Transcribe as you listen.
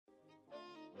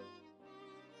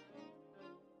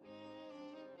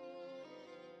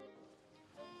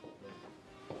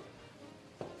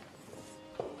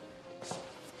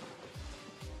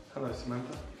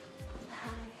Samantha. Hi.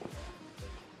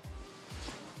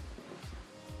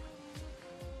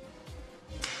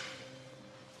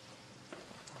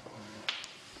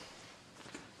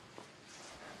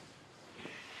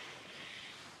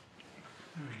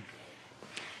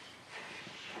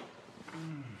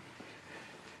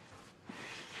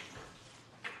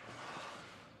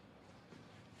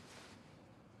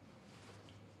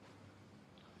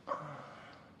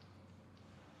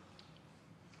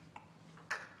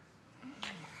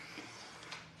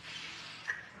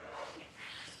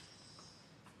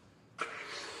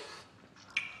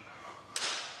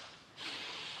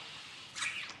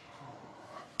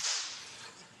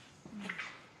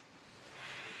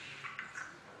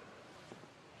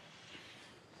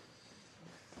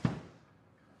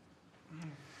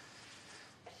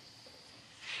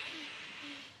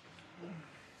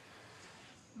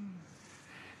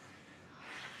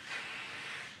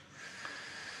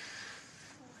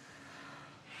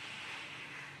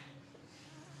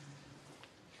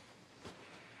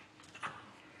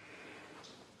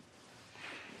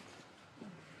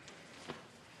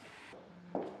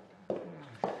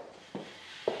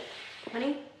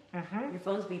 Honey? Your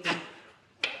phone's beeping.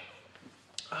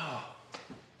 Oh,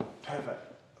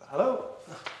 perfect. Hello?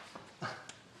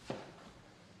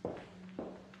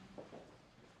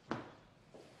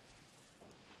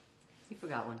 You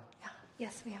forgot one. Yeah.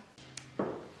 Yes, ma'am.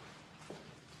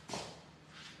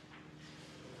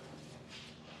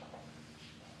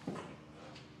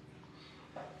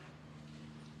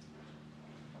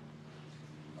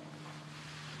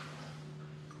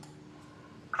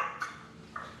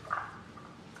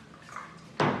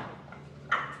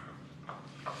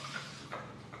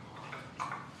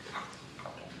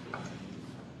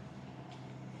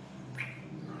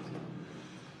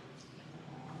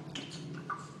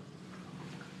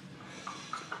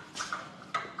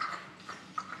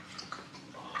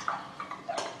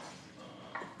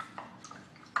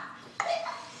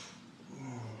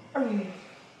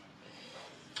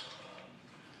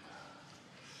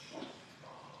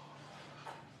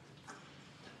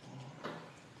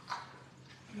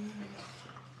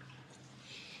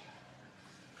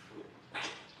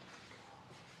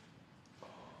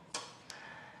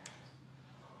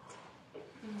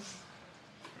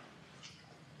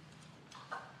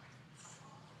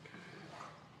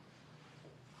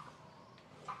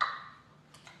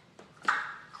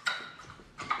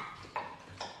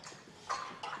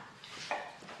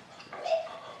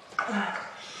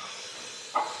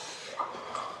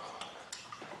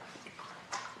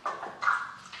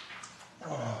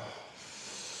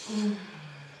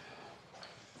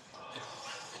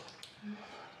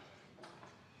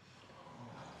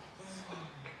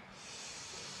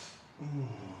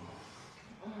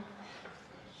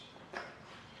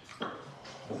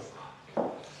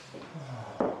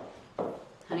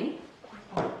 Honey?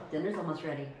 Dinner's almost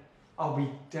ready. I'll be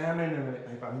down in a minute,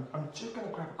 babe. I'm just gonna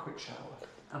grab a quick shower.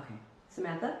 Okay.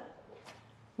 Samantha?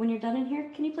 When you're done in here,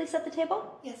 can you please set the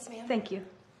table? Yes, ma'am. Thank you.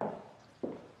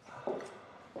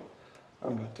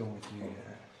 I'm not done with you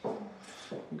yet.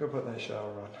 Go put that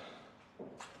shower on.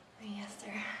 Yes,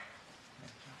 sir.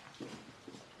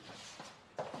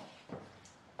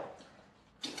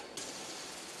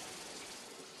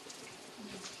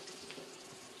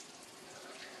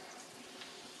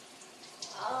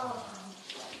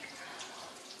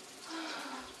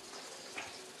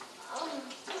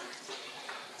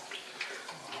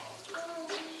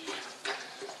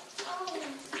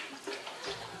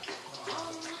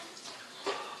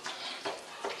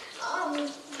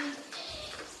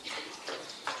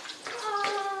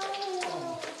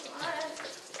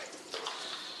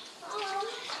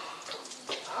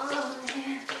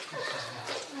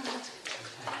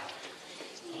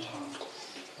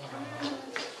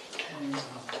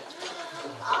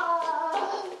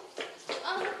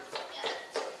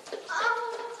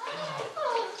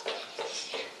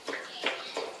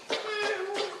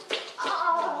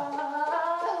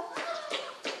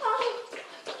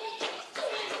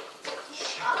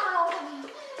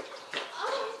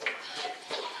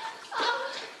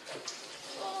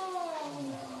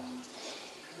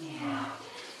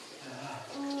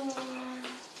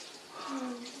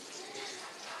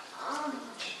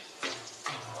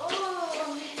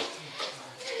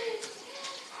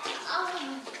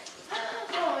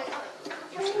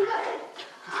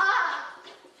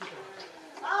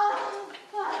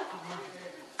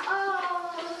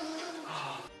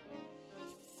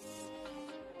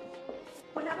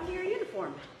 What happened to your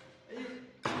uniform?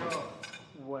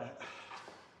 Wet.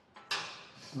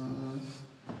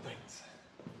 Thanks.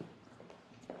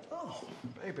 Oh,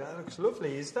 Maybe that looks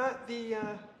lovely. Is that the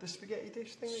spaghetti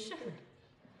dish thing that you did?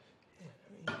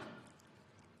 Yeah.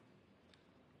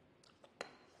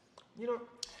 You know,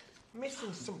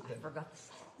 missing something. I forgot this.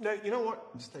 No, you know what?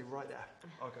 Stay right there.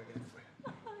 I'll go get it for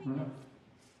you. I'll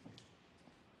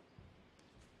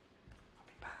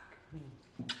be back.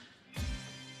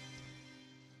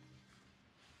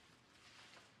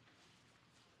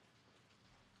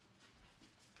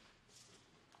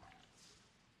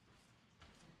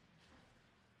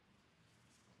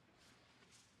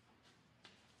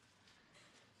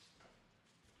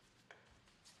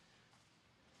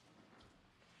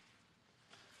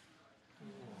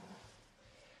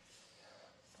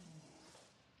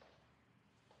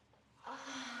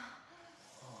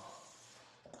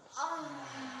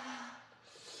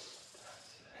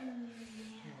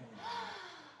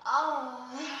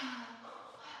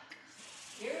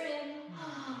 You're in.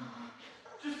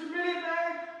 Just a minute,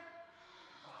 babe.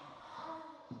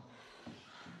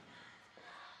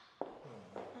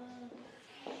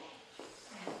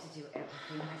 I have to do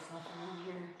everything myself around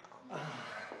here.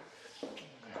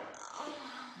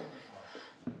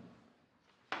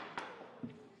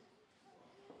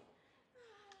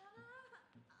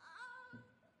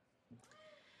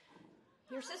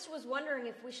 Your sister was wondering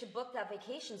if we should book that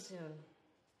vacation soon.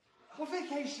 What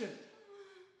vacation?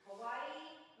 Hawaii,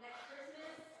 next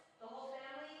Christmas, the whole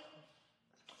family.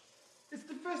 It's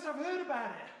the first I've heard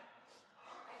about it.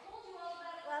 I told you all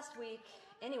about it last week.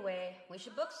 Anyway, we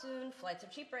should book soon. Flights are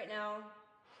cheap right now.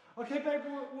 Okay, babe,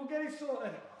 we'll get it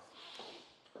sorted.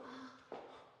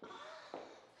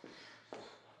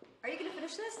 Are you gonna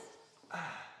finish this?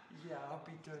 Yeah, I'll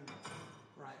be done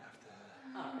right after.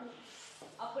 Alright.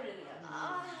 I'll put it in the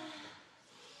oven.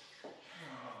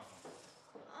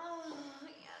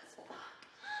 Yes.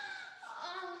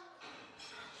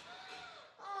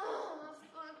 Oh,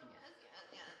 fuck.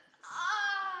 Yes.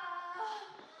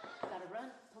 Gotta run.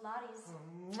 Pilates.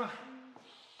 Mwah.